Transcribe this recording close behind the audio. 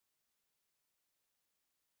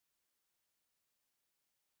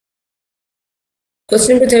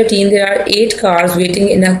Question number 13. There are 8 cars waiting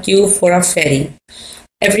in a queue for a ferry.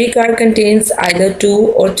 Every car contains either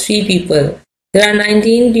 2 or 3 people. There are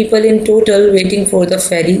 19 people in total waiting for the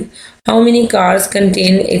ferry. How many cars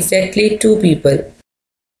contain exactly 2 people?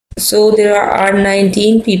 So there are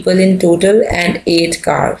 19 people in total and 8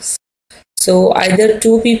 cars. So either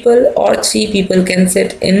 2 people or 3 people can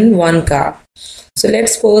sit in one car. So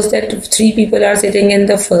let's suppose that 3 people are sitting in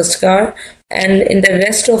the first car, and in the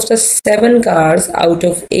rest of the 7 cars out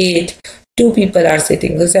of 8, 2 people are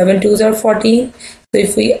sitting. So 7 2s are 14. So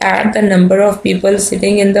if we add the number of people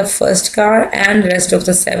sitting in the first car and rest of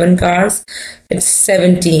the 7 cars, it's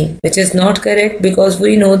 17, which is not correct because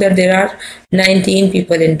we know that there are 19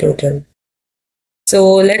 people in total.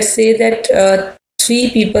 So let's say that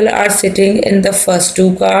 3 people are sitting in the first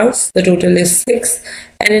 2 cars. The total is 6,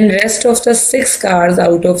 and in rest of the 6 cars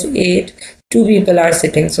out of 8, 2 people are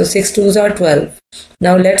sitting. So 6 2s are 12.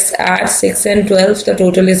 Now let's add 6 and 12. The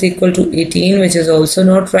total is equal to 18, which is also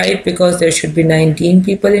not right because there should be 19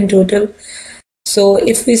 people in total. So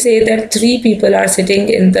if we say that 3 people are sitting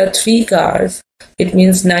in the 3 cars, it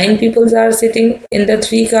means 9 people are sitting in the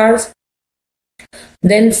 3 cars.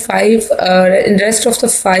 Then in rest of the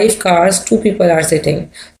 5 cars, 2 people are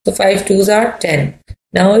sitting. So 5 2s are 10.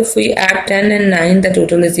 Now if we add 10 and 9, the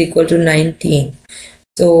total is equal to 19.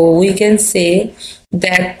 So we can say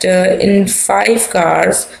that in 5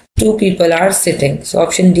 cars, 2 people are sitting. So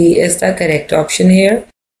option D is the correct option here.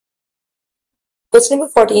 Question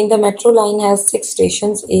number 14. The metro line has 6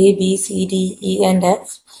 stations A, B, C, D, E and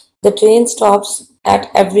F. The train stops at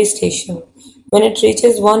every station. When it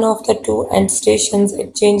reaches one of the 2 end stations,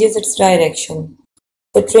 it changes its direction.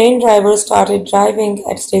 The train driver started driving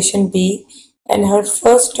at station B and her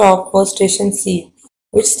first stop was station C.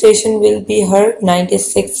 Which station will be her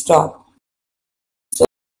 96th stop?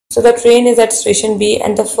 So the train is at station B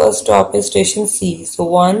and the first stop is station C. So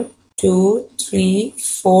 1, 2, 3,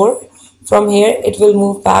 4. From here it will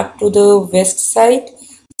move back to the west side.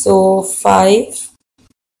 So 5,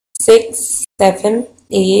 6, 7,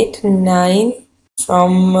 8, 9.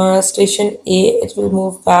 From station A it will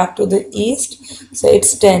move back to the east. So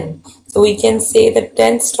it's 10. So we can say the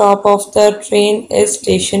 10th stop of the train is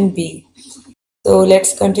station B. So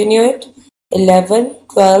let's continue it. 11,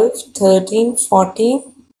 12, 13,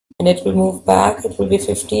 14. And it will move back. It will be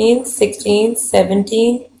 15, 16,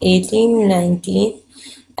 17, 18, 19.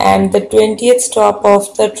 And the 20th stop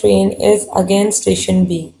of the train is again station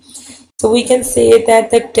B. So we can say that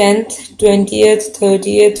the 10th, 20th,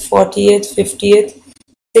 30th, 40th, 50th,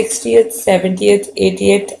 60th, 70th,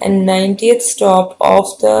 80th and 90th stop of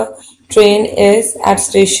the train is at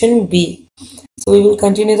station B. So we will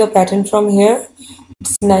continue the pattern from here.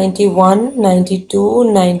 It's 91,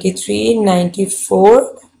 92, 93,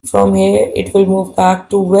 94. From here it will move back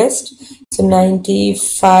to west. So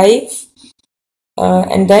 95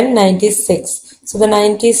 and then 96. So the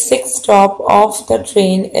 96th stop of the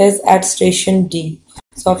train is at station D.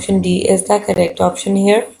 So option D is the correct option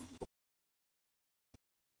here.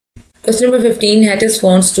 Question number 15. Hattis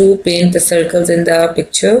wants to paint the circles in the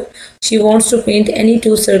picture. She wants to paint any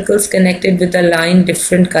 2 circles connected with a line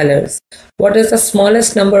different colors. What is the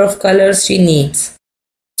smallest number of colors she needs?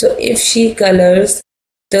 So if she colors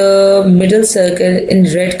the middle circle in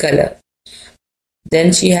red color,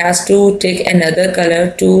 then she has to take another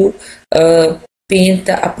color to paint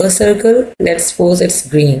the upper circle. Let's suppose it's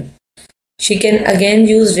green. She can again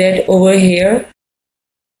use red over here,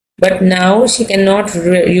 but now she cannot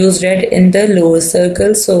use red in the lower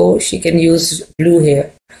circle, so she can use blue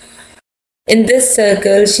here. In this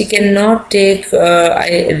circle she cannot take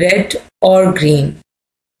red or green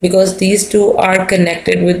because these 2 are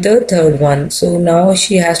connected with the third one. So now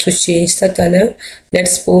she has to change the color.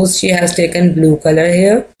 Let's suppose she has taken blue color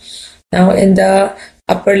here. Now in the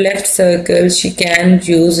upper left circle she can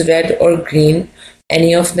use red or green,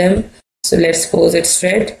 any of them. So let's suppose it's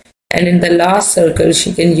red. And in the last circle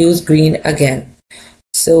she can use green again.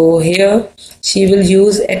 So here she will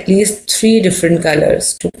use at least 3 different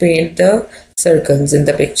colors to paint the circles in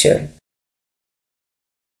the picture.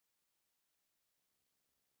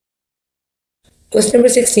 Question number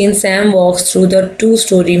 16. Sam walks through the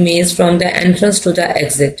 2-story maze from the entrance to the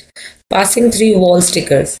exit, passing 3 wall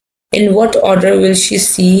stickers. In what order will she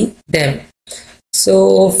see them?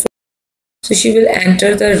 So she will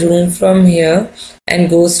enter the room from here and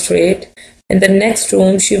go straight. In the next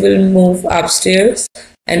room she will move upstairs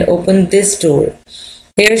and open this door.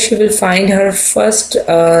 Here she will find her first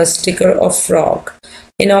sticker of frog.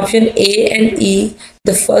 In option A and E,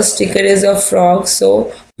 the first sticker is a frog,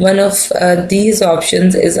 so one of these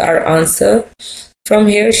options is our answer. From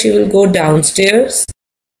here she will go downstairs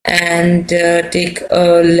and take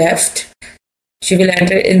a left. She will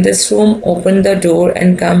enter in this room, open the door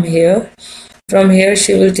and come here. From here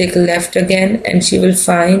she will take a left again and she will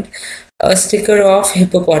find a sticker of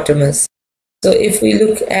hippopotamus. So if we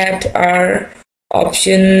look at our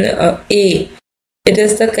option A, it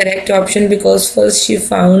is the correct option because first she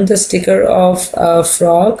found the sticker of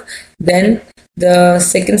frog, then the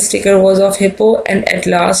second sticker was of hippo, and at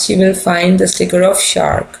last she will find the sticker of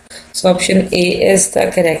shark. So option A is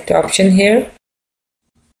the correct option here.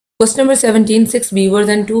 Question number 17. 6 beavers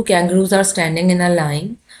and 2 kangaroos are standing in a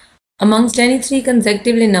line. Amongst any 3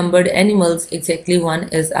 consecutively numbered animals, exactly one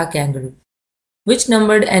is a kangaroo. Which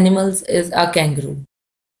numbered animals is a kangaroo?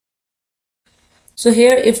 So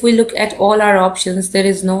here if we look at all our options, there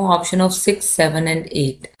is no option of 6, 7 and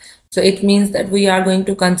 8. So it means that we are going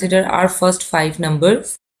to consider our first 5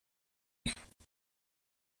 numbers.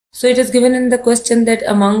 So it is given in the question that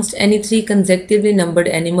amongst any 3 consecutively numbered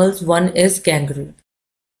animals, one is kangaroo.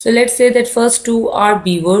 So let's say that first 2 are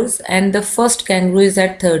beavers and the first kangaroo is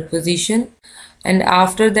at 3rd position, and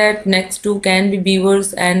after that next 2 can be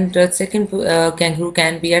beavers and the second kangaroo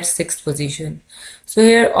can be at 6th position. So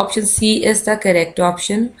here option C is the correct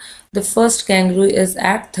option. The first kangaroo is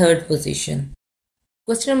at 3rd position.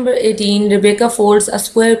 Question number 18. Rebecca folds a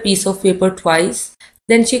square piece of paper twice,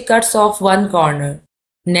 then she cuts off one corner.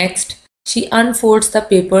 Next, she unfolds the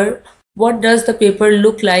paper. What does the paper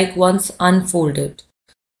look like once unfolded?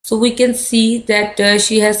 So we can see that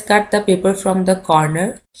she has cut the paper from the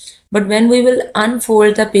corner, but when we will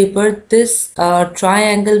unfold the paper, this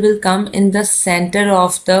triangle will come in the center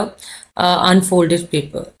of the unfolded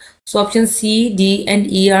paper. So option C, D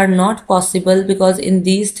and E are not possible because in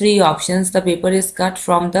these 3 options the paper is cut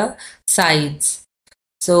from the sides.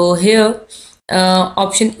 So here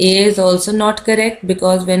option A is also not correct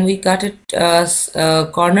because when we cut it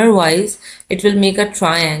corner wise, it will make a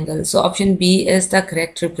triangle. So option B is the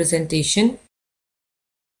correct representation.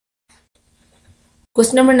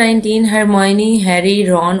 Question number 19. Hermione, Harry,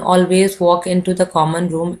 Ron always walk into the common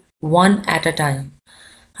room one at a time.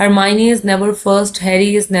 Hermione is never first,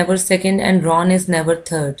 Harry is never second, and Ron is never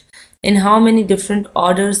third. In how many different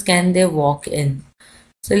orders can they walk in?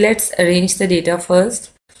 So let's arrange the data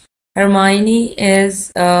first. Hermione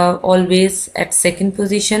is always at 2nd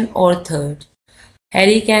position or 3rd.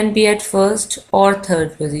 Harry can be at 1st or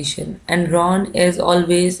 3rd position, and Ron is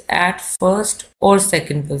always at 1st or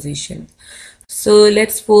 2nd position. So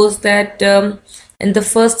let's suppose that in the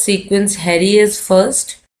first sequence Harry is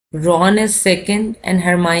 1st, Ron is 2nd and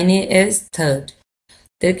Hermione is 3rd.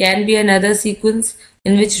 There can be another sequence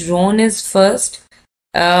in which Ron is 1st,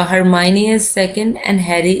 Hermione is 2nd and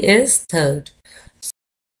Harry is 3rd.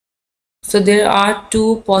 So there are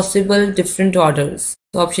 2 possible different orders.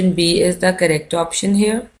 So option B is the correct option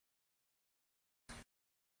here.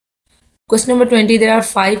 Question number 20. There are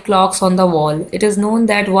 5 clocks on the wall. It is known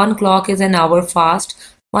that one clock is an hour fast,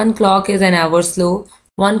 one clock is an hour slow,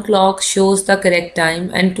 one clock shows the correct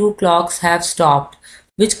time and 2 clocks have stopped.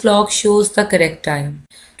 Which clock shows the correct time?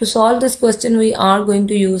 To solve this question, we are going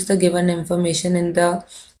to use the given information in the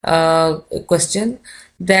question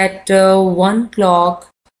that one clock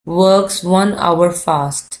works 1 hour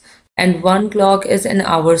fast and one clock is an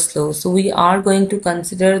hour slow. So we are going to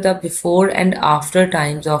consider the before and after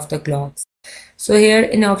times of the clocks. So here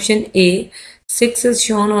in option A, 6 is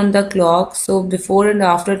shown on the clock. So before and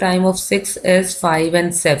after time of 6 is 5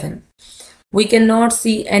 and 7. We cannot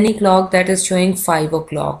see any clock that is showing 5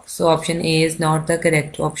 o'clock. So option A is not the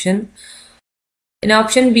correct option. In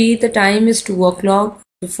option B, the time is 2 o'clock.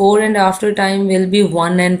 Before and after time will be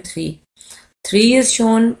 1 and 3. 3 is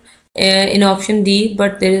shown in option D,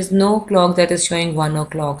 but there is no clock that is showing 1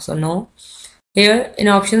 o'clock, so no. Here in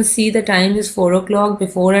option C, the time is 4 o'clock,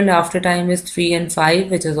 before and after time is 3 and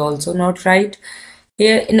 5, which is also not right.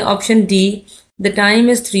 Here in option D, the time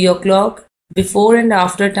is 3 o'clock, before and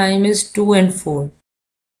after time is 2 and 4,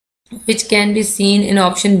 which can be seen in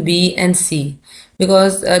option B and C,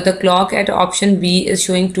 because the clock at option B is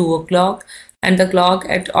showing 2 o'clock and the clock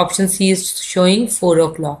at option C is showing 4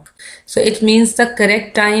 o'clock. So it means the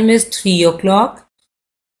correct time is 3 o'clock.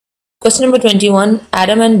 Question number 21.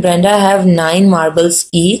 Adam and Brenda have 9 marbles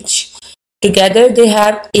each. Together they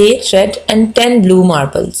have 8 red and 10 blue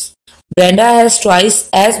marbles. Brenda has twice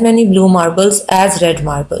as many blue marbles as red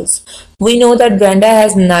marbles. We know that Brenda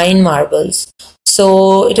has 9 marbles.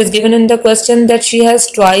 So it is given in the question that she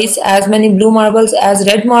has twice as many blue marbles as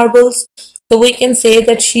red marbles. So we can say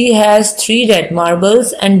that she has 3 red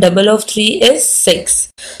marbles and double of 3 is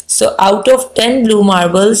 6. So out of 10 blue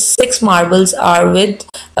marbles, 6 marbles are with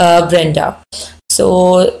Brenda.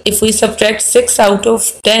 So if we subtract 6 out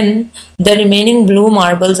of 10, the remaining blue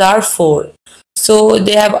marbles are 4. So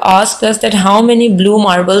they have asked us that how many blue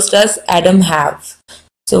marbles does Adam have?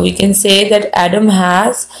 So we can say that Adam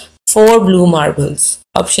has 4 blue marbles.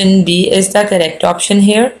 Option B is the correct option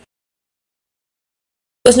here.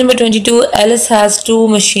 Question number 22. Alice has two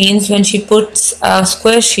machines. When she puts a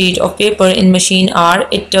square sheet of paper in machine R,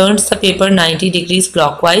 it turns the paper 90 degrees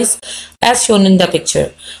clockwise as shown in the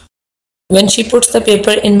picture. When she puts the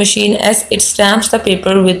paper in machine S, it stamps the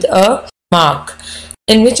paper with a mark.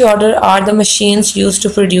 In which order are the machines used to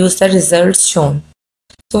produce the results shown?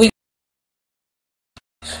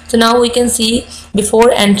 So now we can see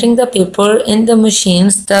before entering the paper in the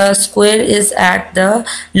machines, the square is at the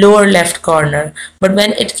lower left corner. But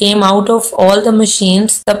when it came out of all the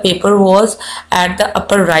machines, the paper was at the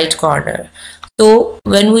upper right corner. So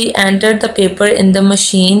when we entered the paper in the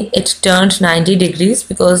machine, it turned 90 degrees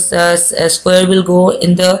because the square will go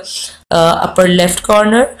in the upper left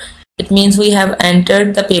corner. It means we have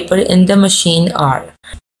entered the paper in the machine R.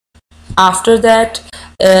 After that,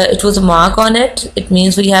 it was a mark on it. It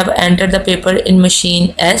means we have entered the paper in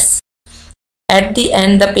machine S. At the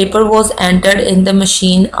end, the paper was entered in the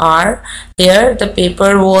machine R. Here, the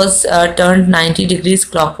paper was turned 90 degrees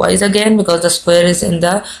clockwise again because the square is in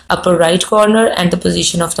the upper right corner and the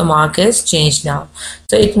position of the mark is changed now.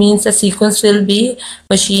 So it means the sequence will be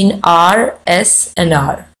machine R, S and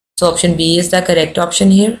R. So option B is the correct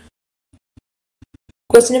option here.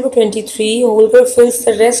 Question number 23. Holger fills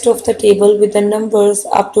the rest of the table with the numbers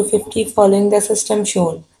up to 50 following the system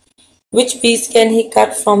shown. Which piece can he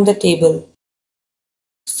cut from the table?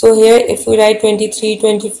 So here if we write 23,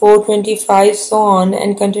 24, 25 so on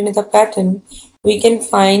and continue the pattern, we can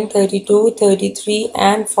find 32, 33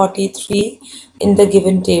 and 43 in the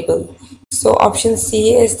given table. So option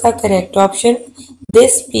C is the correct option.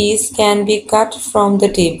 This piece can be cut from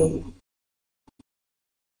the table.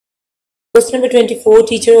 Question number 24.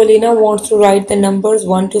 Teacher Olena wants to write the numbers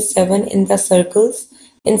 1 to 7 in the circles.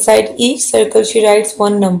 Inside each circle she writes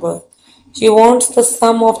one number. She wants the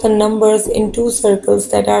sum of the numbers in two circles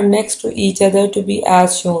that are next to each other to be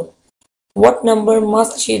as shown. What number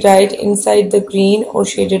must she write inside the green or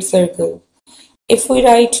shaded circle? If we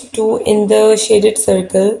write 2 in the shaded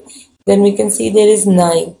circle, then we can see there is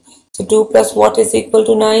 9. So 2 plus what is equal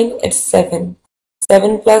to 9? It's 7.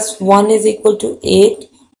 7 plus 1 is equal to 8.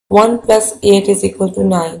 1 plus 8 is equal to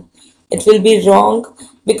 9. It will be wrong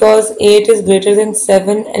because 8 is greater than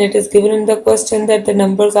 7 and it is given in the question that the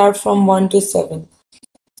numbers are from 1 to 7.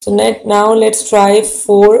 So now let's try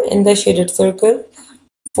 4 in the shaded circle.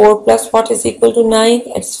 4 plus what is equal to 9?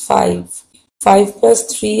 It's 5. 5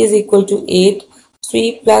 plus 3 is equal to 8.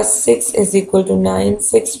 3 plus 6 is equal to 9.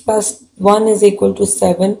 6 plus 1 is equal to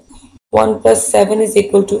 7. 1 plus 7 is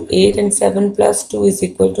equal to 8 and 7 plus 2 is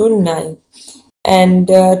equal to 9. And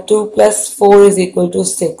 2 plus 4 is equal to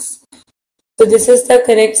 6. So this is the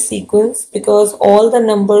correct sequence because all the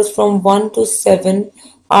numbers from 1 to 7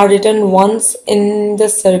 are written once in the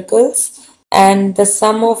circles and the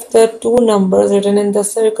sum of the two numbers written in the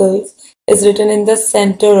circles is written in the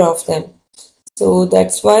center of them. So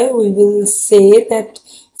that's why we will say that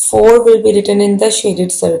 4 will be written in the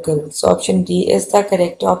shaded circle. So option D is the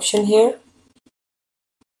correct option here.